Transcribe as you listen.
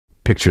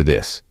Picture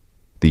this.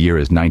 The year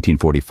is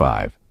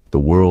 1945. The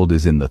world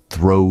is in the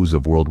throes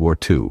of World War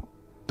II.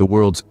 The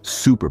world's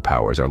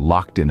superpowers are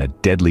locked in a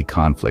deadly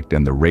conflict,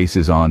 and the race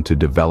is on to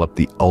develop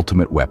the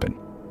ultimate weapon.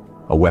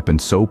 A weapon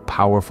so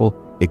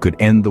powerful, it could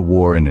end the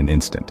war in an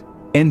instant.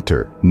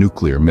 Enter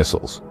nuclear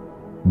missiles.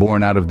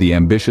 Born out of the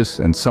ambitious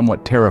and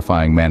somewhat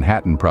terrifying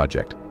Manhattan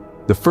Project,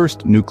 the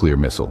first nuclear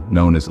missile,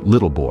 known as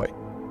Little Boy,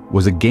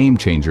 was a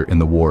game-changer in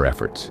the war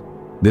efforts.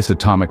 This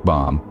atomic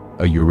bomb,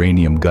 a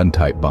uranium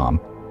gun-type bomb,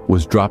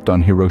 was dropped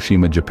on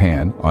Hiroshima,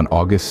 Japan on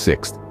August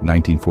 6,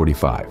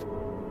 1945,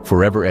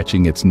 forever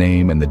etching its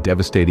name and the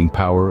devastating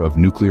power of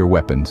nuclear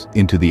weapons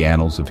into the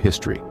annals of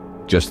history.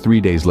 Just 3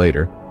 days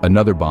later,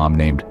 another bomb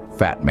named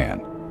Fat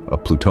Man, a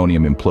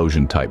plutonium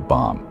implosion-type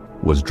bomb,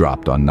 was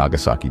dropped on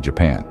Nagasaki,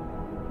 Japan.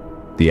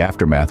 The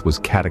aftermath was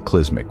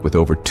cataclysmic, with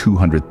over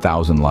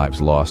 200,000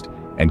 lives lost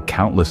and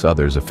countless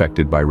others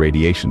affected by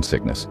radiation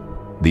sickness.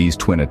 These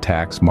twin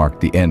attacks marked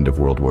the end of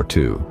World War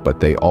II, but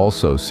they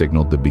also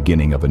signaled the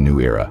beginning of a new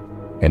era,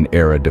 an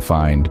era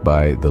defined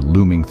by the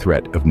looming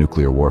threat of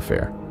nuclear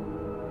warfare.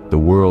 The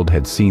world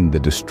had seen the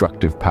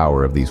destructive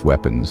power of these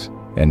weapons,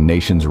 and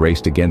nations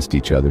raced against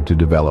each other to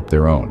develop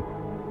their own.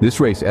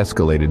 This race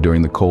escalated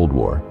during the Cold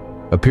War,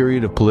 a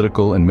period of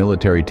political and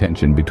military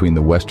tension between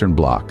the Western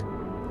Bloc,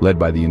 led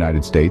by the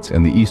United States,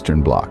 and the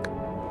Eastern Bloc,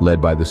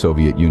 led by the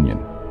Soviet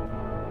Union.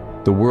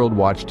 The world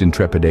watched in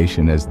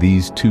trepidation as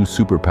these two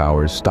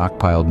superpowers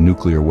stockpiled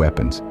nuclear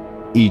weapons,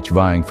 each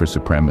vying for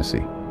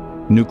supremacy.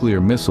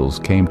 Nuclear missiles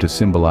came to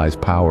symbolize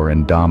power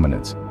and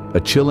dominance, a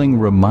chilling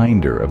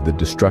reminder of the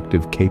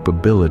destructive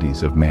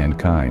capabilities of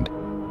mankind.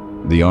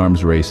 The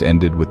arms race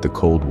ended with the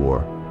Cold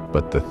War,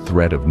 but the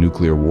threat of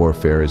nuclear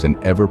warfare is an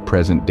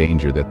ever-present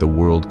danger that the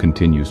world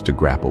continues to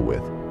grapple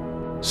with.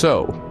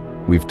 So,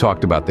 we've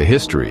talked about the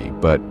history,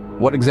 but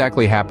what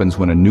exactly happens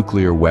when a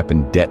nuclear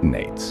weapon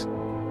detonates?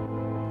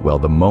 Well,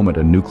 the moment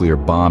a nuclear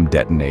bomb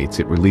detonates,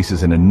 it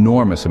releases an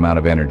enormous amount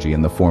of energy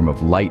in the form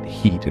of light,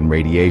 heat, and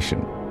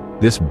radiation.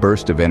 This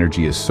burst of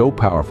energy is so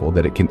powerful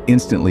that it can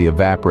instantly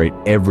evaporate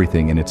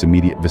everything in its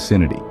immediate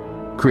vicinity,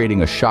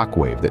 creating a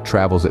shockwave that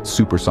travels at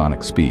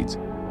supersonic speeds.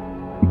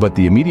 But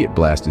the immediate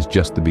blast is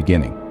just the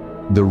beginning.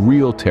 The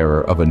real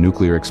terror of a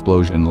nuclear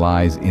explosion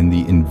lies in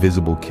the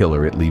invisible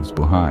killer it leaves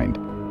behind: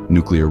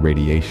 nuclear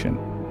radiation.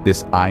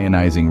 This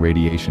ionizing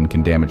radiation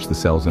can damage the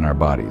cells in our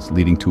bodies,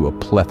 leading to a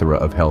plethora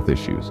of health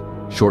issues.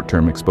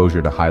 Short-term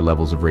exposure to high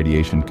levels of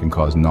radiation can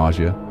cause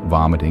nausea,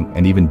 vomiting,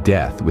 and even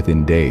death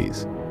within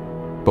days.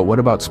 But what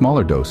about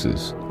smaller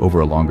doses over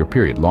a longer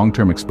period?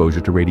 Long-term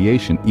exposure to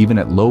radiation, even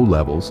at low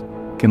levels,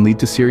 can lead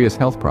to serious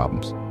health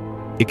problems.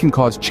 It can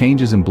cause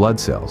changes in blood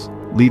cells,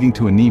 leading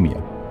to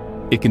anemia.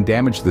 It can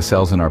damage the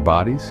cells in our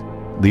bodies,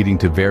 leading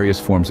to various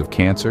forms of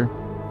cancer.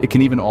 It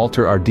can even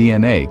alter our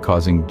DNA,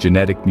 causing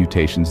genetic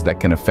mutations that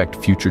can affect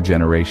future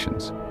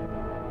generations.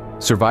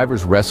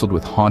 Survivors wrestled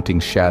with haunting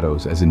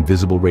shadows as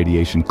invisible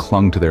radiation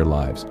clung to their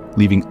lives,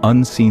 leaving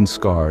unseen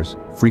scars,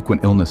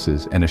 frequent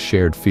illnesses, and a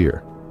shared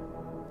fear.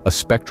 A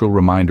spectral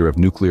reminder of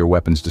nuclear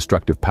weapons'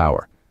 destructive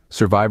power,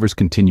 survivors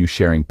continue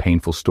sharing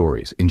painful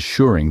stories,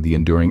 ensuring the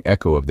enduring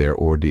echo of their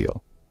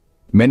ordeal.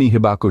 Many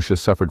hibakusha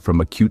suffered from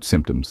acute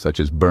symptoms such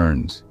as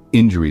burns,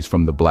 injuries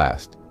from the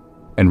blast,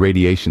 and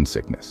radiation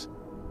sickness.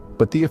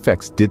 But the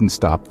effects didn't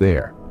stop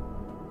there.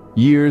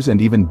 Years and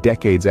even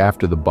decades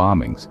after the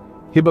bombings,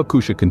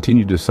 hibakusha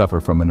continued to suffer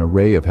from an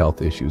array of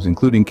health issues,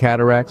 including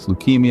cataracts,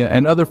 leukemia,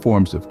 and other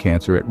forms of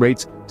cancer at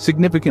rates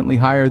significantly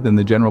higher than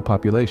the general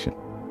population.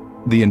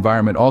 The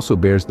environment also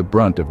bears the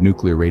brunt of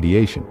nuclear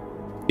radiation.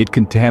 It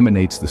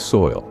contaminates the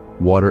soil,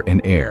 water,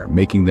 and air,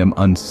 making them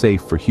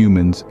unsafe for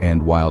humans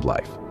and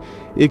wildlife.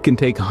 It can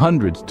take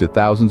hundreds to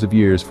thousands of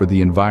years for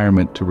the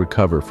environment to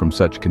recover from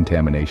such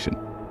contamination.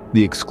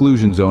 The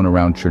exclusion zone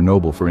around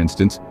Chernobyl, for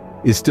instance,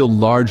 is still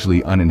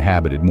largely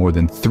uninhabited more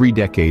than 3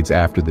 decades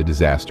after the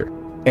disaster.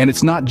 And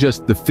it's not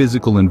just the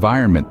physical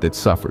environment that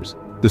suffers.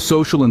 The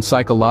social and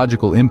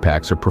psychological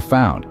impacts are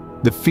profound.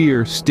 The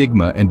fear,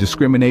 stigma, and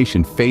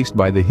discrimination faced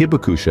by the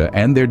hibakusha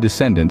and their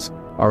descendants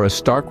are a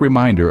stark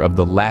reminder of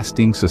the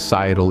lasting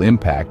societal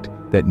impact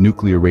that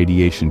nuclear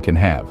radiation can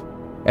have.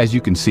 As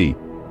you can see,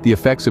 the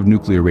effects of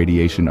nuclear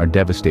radiation are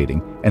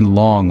devastating and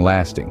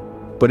long-lasting,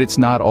 but it's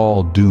not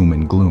all doom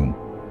and gloom.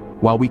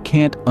 While we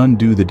can't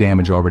undo the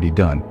damage already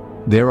done,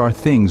 there are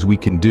things we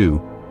can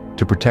do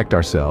to protect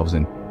ourselves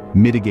and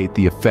mitigate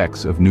the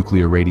effects of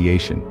nuclear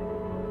radiation.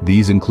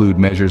 These include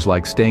measures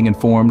like staying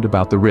informed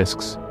about the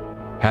risks,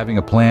 having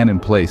a plan in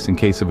place in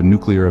case of a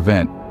nuclear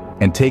event,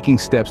 and taking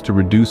steps to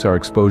reduce our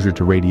exposure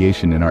to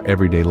radiation in our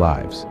everyday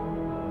lives.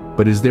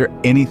 But is there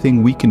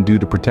anything we can do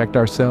to protect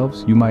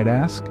ourselves, you might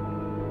ask?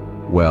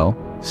 Well,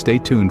 stay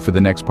tuned for the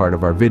next part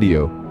of our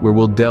video, where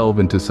we'll delve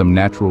into some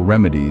natural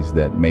remedies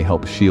that may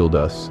help shield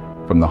us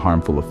from the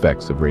harmful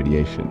effects of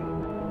radiation.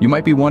 You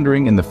might be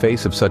wondering, in the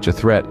face of such a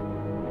threat,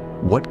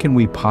 what can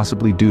we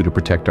possibly do to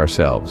protect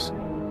ourselves?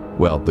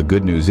 Well, the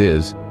good news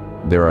is,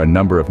 there are a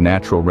number of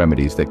natural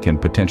remedies that can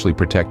potentially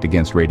protect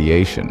against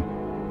radiation.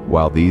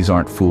 While these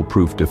aren't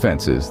foolproof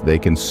defenses, they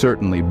can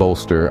certainly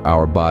bolster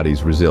our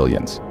body's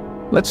resilience.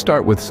 Let's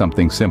start with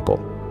something simple.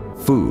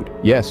 Food.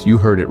 Yes, you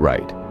heard it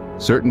right.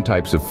 Certain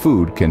types of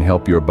food can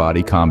help your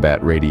body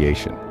combat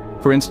radiation.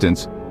 For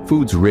instance,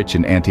 foods rich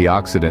in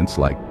antioxidants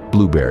like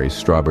blueberries,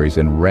 strawberries,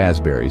 and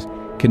raspberries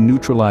can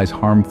neutralize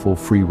harmful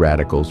free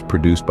radicals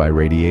produced by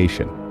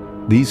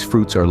radiation. These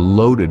fruits are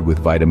loaded with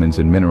vitamins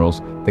and minerals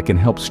that can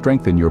help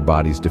strengthen your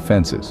body's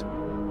defenses.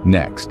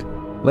 Next,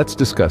 let's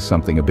discuss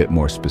something a bit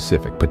more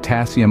specific: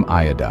 potassium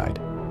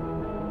iodide.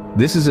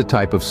 This is a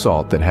type of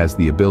salt that has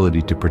the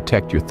ability to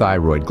protect your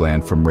thyroid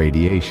gland from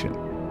radiation.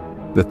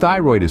 The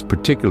thyroid is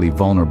particularly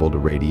vulnerable to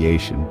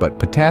radiation, but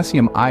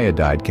potassium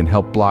iodide can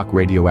help block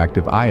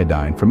radioactive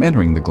iodine from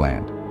entering the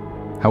gland.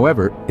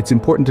 However, it's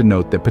important to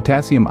note that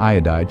potassium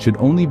iodide should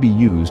only be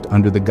used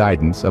under the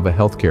guidance of a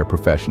healthcare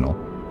professional,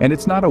 and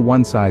it's not a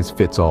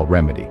one-size-fits-all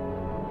remedy.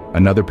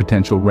 Another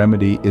potential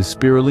remedy is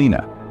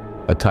spirulina,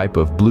 a type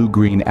of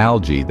blue-green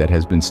algae that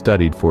has been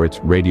studied for its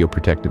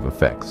radioprotective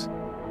effects.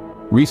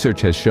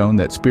 Research has shown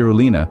that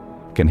spirulina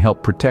can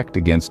help protect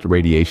against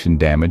radiation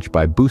damage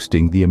by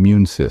boosting the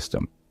immune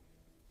system.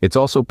 It's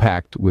also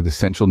packed with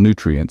essential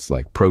nutrients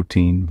like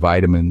protein,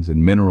 vitamins,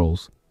 and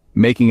minerals,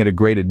 making it a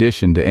great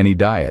addition to any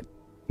diet.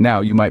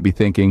 Now, you might be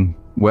thinking,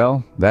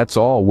 well, that's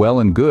all well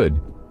and good,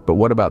 but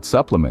what about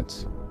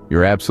supplements?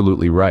 You're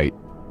absolutely right.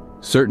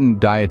 Certain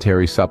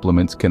dietary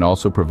supplements can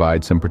also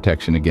provide some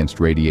protection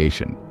against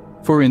radiation.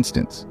 For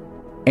instance,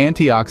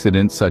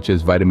 antioxidants such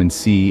as vitamin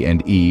C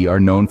and E are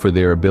known for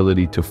their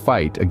ability to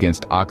fight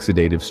against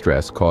oxidative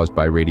stress caused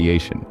by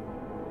radiation.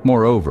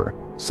 Moreover,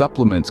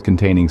 supplements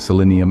containing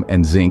selenium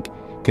and zinc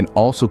can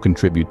also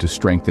contribute to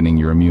strengthening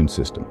your immune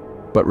system.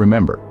 But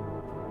remember,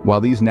 while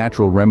these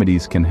natural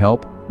remedies can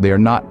help, they are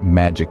not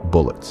magic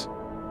bullets.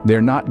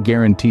 They're not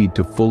guaranteed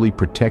to fully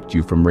protect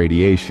you from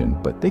radiation,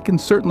 but they can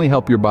certainly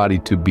help your body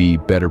to be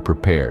better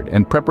prepared,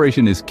 and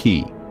preparation is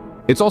key.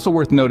 It's also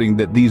worth noting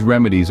that these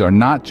remedies are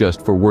not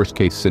just for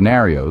worst-case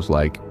scenarios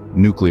like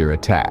nuclear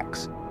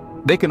attacks.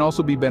 They can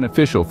also be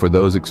beneficial for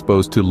those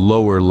exposed to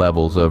lower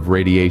levels of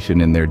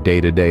radiation in their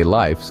day-to-day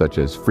life, such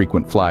as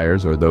frequent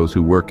flyers or those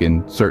who work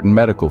in certain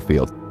medical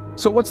fields.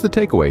 So what's the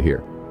takeaway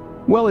here?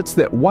 Well, it's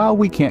that while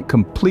we can't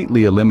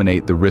completely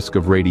eliminate the risk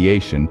of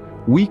radiation,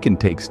 we can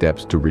take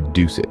steps to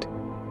reduce it.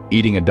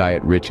 Eating a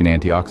diet rich in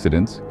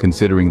antioxidants,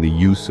 considering the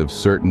use of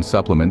certain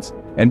supplements,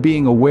 and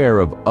being aware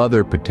of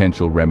other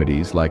potential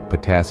remedies like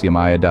potassium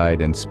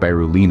iodide and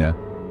spirulina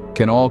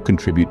can all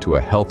contribute to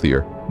a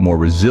healthier, more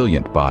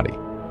resilient body.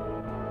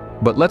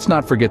 But let's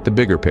not forget the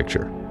bigger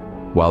picture.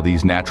 While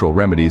these natural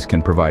remedies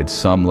can provide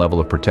some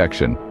level of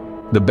protection,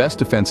 the best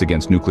defense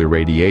against nuclear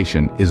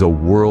radiation is a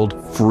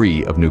world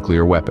free of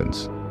nuclear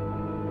weapons.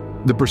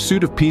 The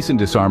pursuit of peace and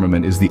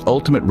disarmament is the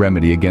ultimate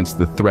remedy against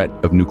the threat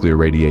of nuclear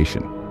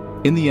radiation.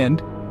 In the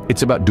end,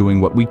 it's about doing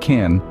what we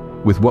can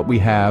with what we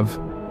have,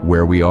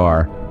 where we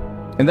are,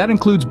 and that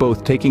includes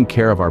both taking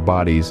care of our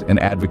bodies and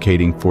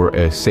advocating for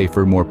a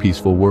safer, more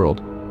peaceful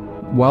world.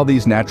 While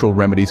these natural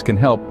remedies can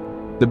help,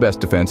 the best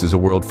defense is a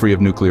world free of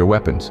nuclear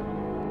weapons.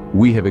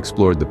 We have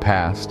explored the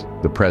past,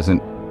 the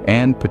present,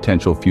 and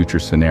potential future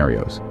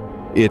scenarios.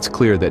 It's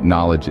clear that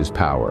knowledge is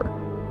power,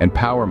 and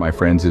power, my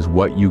friends, is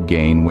what you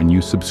gain when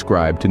you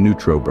subscribe to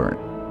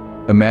NutriBurn.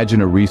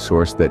 Imagine a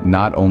resource that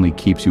not only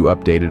keeps you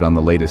updated on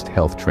the latest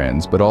health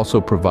trends, but also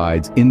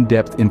provides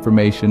in-depth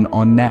information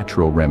on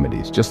natural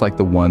remedies, just like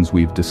the ones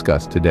we've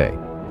discussed today.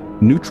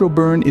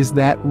 NutriBurn is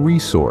that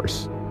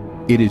resource.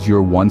 It is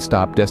your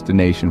one-stop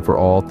destination for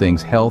all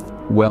things health,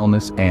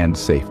 wellness, and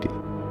safety.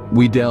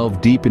 We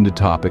delve deep into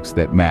topics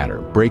that matter,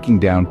 breaking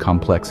down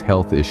complex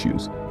health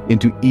issues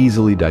into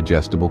easily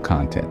digestible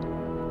content.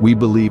 We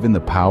believe in the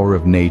power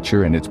of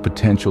nature and its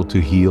potential to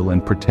heal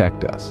and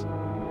protect us.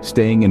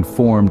 Staying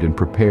informed and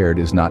prepared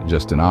is not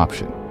just an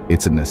option,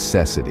 it's a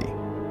necessity.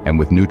 And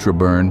with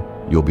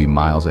NutriBurn, you'll be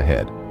miles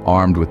ahead,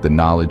 armed with the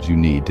knowledge you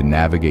need to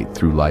navigate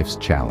through life's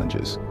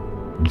challenges.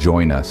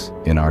 Join us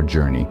in our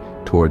journey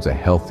towards a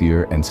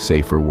healthier and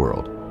safer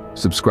world.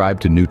 Subscribe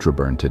to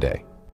NutriBurn today.